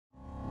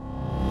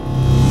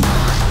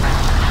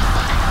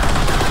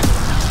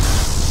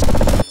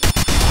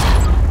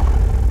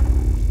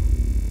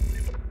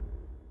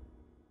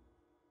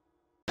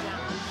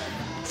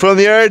from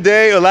the other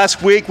day or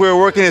last week, we were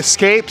working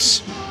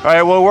escapes. All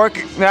right, we'll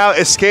work now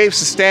escapes,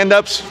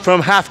 stand-ups from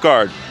half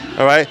guard.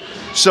 All right,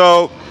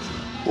 so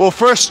we'll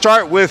first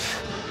start with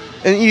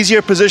an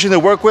easier position to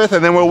work with,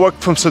 and then we'll work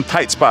from some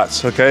tight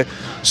spots, okay?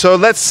 So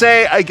let's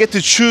say I get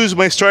to choose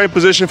my starting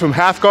position from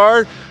half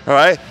guard, all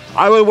right?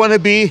 I would wanna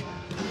be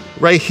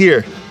right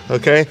here,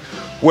 okay?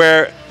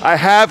 Where I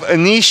have a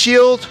knee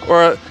shield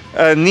or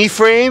a knee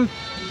frame,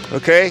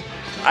 okay?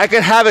 I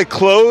could have it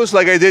closed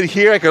like I did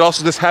here. I could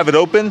also just have it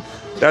open.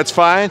 That's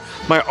fine.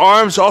 My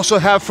arms also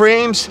have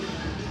frames.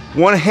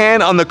 One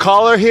hand on the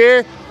collar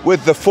here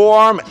with the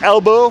forearm,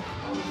 elbow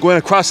going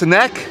across the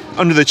neck,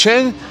 under the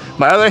chin.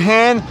 My other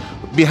hand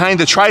behind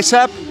the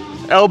tricep,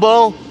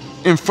 elbow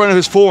in front of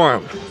his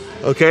forearm.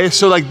 Okay,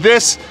 so like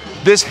this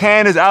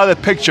hand is out of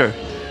the picture.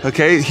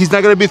 Okay, he's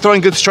not gonna be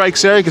throwing good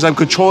strikes there because I'm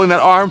controlling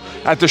that arm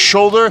at the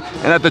shoulder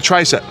and at the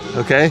tricep,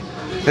 okay?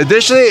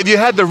 Additionally, if you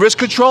had the wrist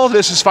control,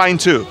 this is fine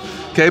too.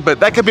 Okay, but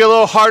that could be a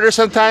little harder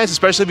sometimes,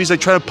 especially if he's like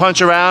trying to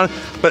punch around.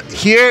 But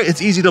here,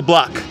 it's easy to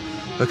block,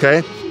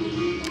 okay?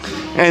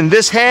 And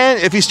this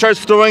hand, if he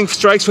starts throwing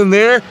strikes from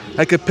there,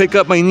 I could pick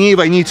up my knee if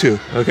I need to,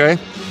 okay?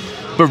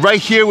 But right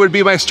here would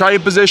be my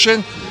starting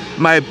position.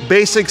 My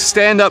basic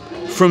stand-up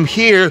from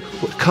here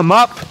would come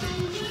up,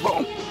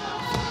 boom,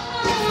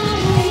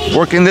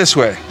 working this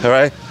way, all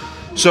right?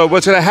 So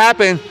what's gonna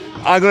happen,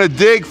 I'm gonna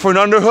dig for an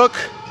underhook,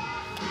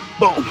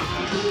 boom,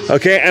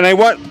 okay? And I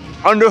want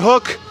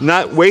underhook,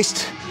 not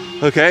waist,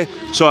 okay?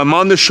 So I'm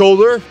on the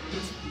shoulder.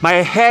 My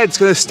head's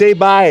gonna stay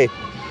by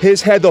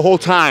his head the whole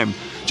time,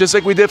 just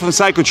like we did from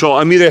side control.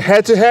 I'm either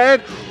head to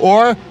head,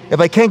 or if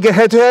I can't get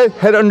head to head,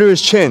 head under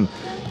his chin.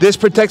 This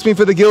protects me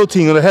for the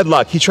guillotine or the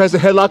headlock. He tries to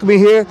headlock me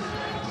here,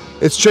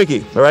 it's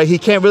tricky, all right? He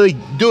can't really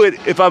do it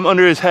if I'm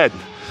under his head,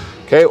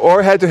 okay?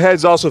 Or head to head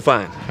is also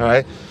fine, all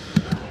right?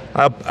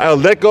 I'll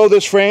let go of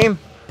this frame,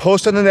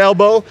 post on an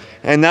elbow,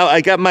 and now I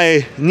got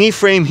my knee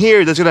frame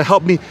here that's gonna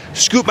help me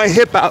scoop my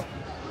hip out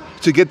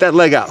to get that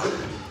leg out.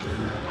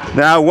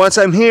 Now, once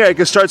I'm here, I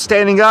can start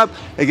standing up.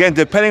 Again,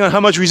 depending on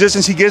how much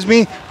resistance he gives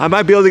me, I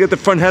might be able to get the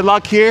front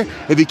headlock here.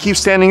 If he keeps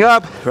standing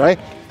up, right,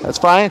 that's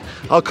fine.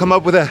 I'll come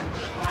up with a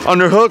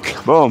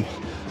underhook, boom.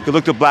 You can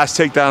look to blast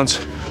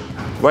takedowns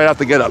right out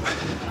the get up.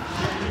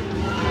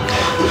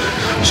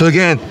 So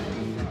again,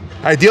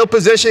 ideal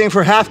positioning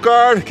for half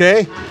guard,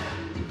 okay?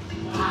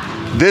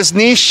 This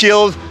knee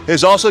shield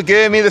is also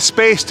giving me the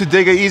space to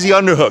dig an easy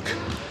underhook,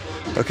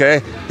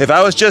 okay? If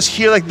I was just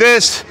here like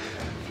this,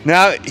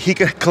 now he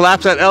could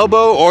collapse that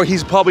elbow, or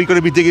he's probably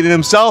gonna be digging it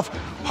himself,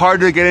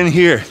 harder to get in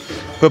here.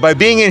 But by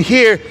being in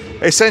here,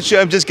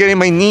 essentially I'm just getting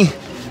my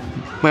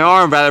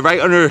arm rather, right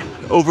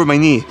over my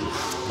knee.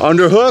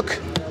 Underhook,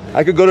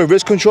 I could go to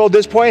wrist control at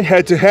this point,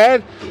 head to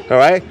head, all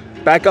right?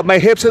 Back up my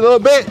hips a little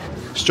bit,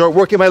 start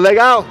working my leg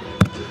out,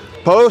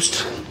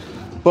 post,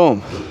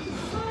 boom,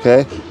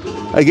 okay?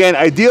 Again,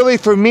 ideally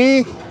for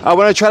me, I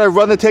want to try to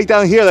run the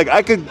takedown here. Like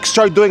I could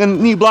start doing a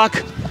knee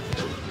block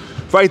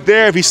right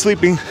there if he's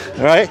sleeping,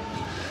 all right?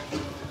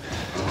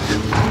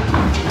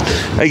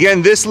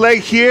 Again, this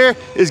leg here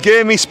is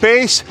giving me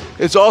space.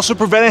 It's also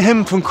preventing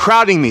him from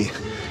crowding me.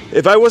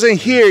 If I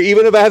wasn't here,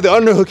 even if I had the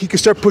underhook, he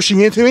could start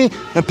pushing into me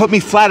and put me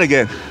flat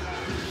again.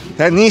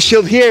 That knee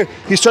shield here,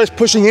 he starts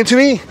pushing into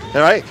me,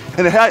 all right?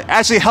 And it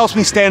actually helps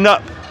me stand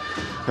up,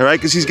 all right?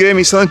 Because he's giving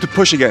me something to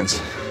push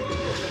against,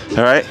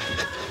 all right?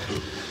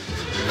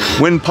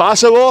 When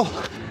possible,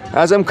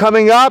 as I'm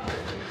coming up,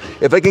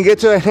 if I can get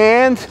to a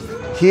hand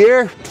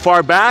here,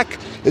 far back,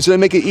 it's gonna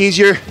make it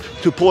easier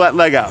to pull that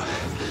leg out.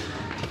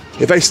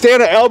 If I stay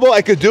on an elbow,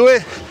 I could do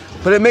it,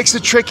 but it makes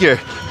it trickier,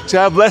 so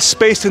I have less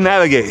space to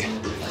navigate.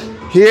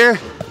 Here,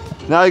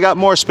 now I got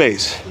more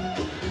space,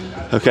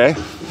 okay?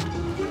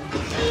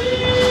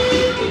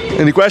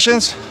 Any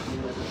questions?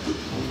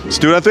 Let's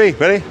do it on three,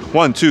 ready?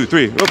 1, 2,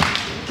 3, whoop.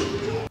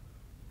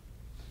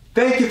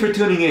 Thank you for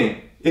tuning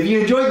in. If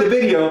you enjoyed the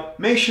video,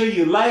 make sure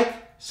you like,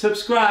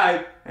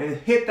 subscribe, and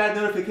hit that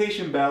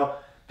notification bell.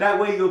 That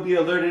way you'll be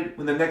alerted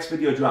when the next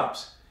video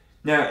drops.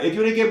 Now, if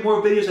you want to get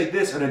more videos like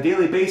this on a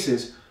daily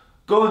basis,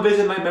 go and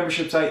visit my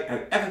membership site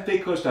at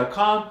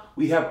ffacoach.com.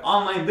 We have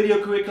online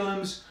video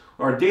curriculums,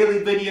 our daily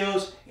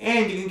videos,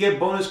 and you can get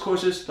bonus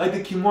courses like the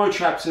Kimura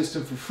Trap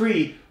system for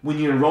free when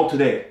you enroll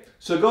today.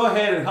 So go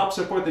ahead and help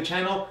support the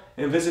channel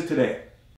and visit today.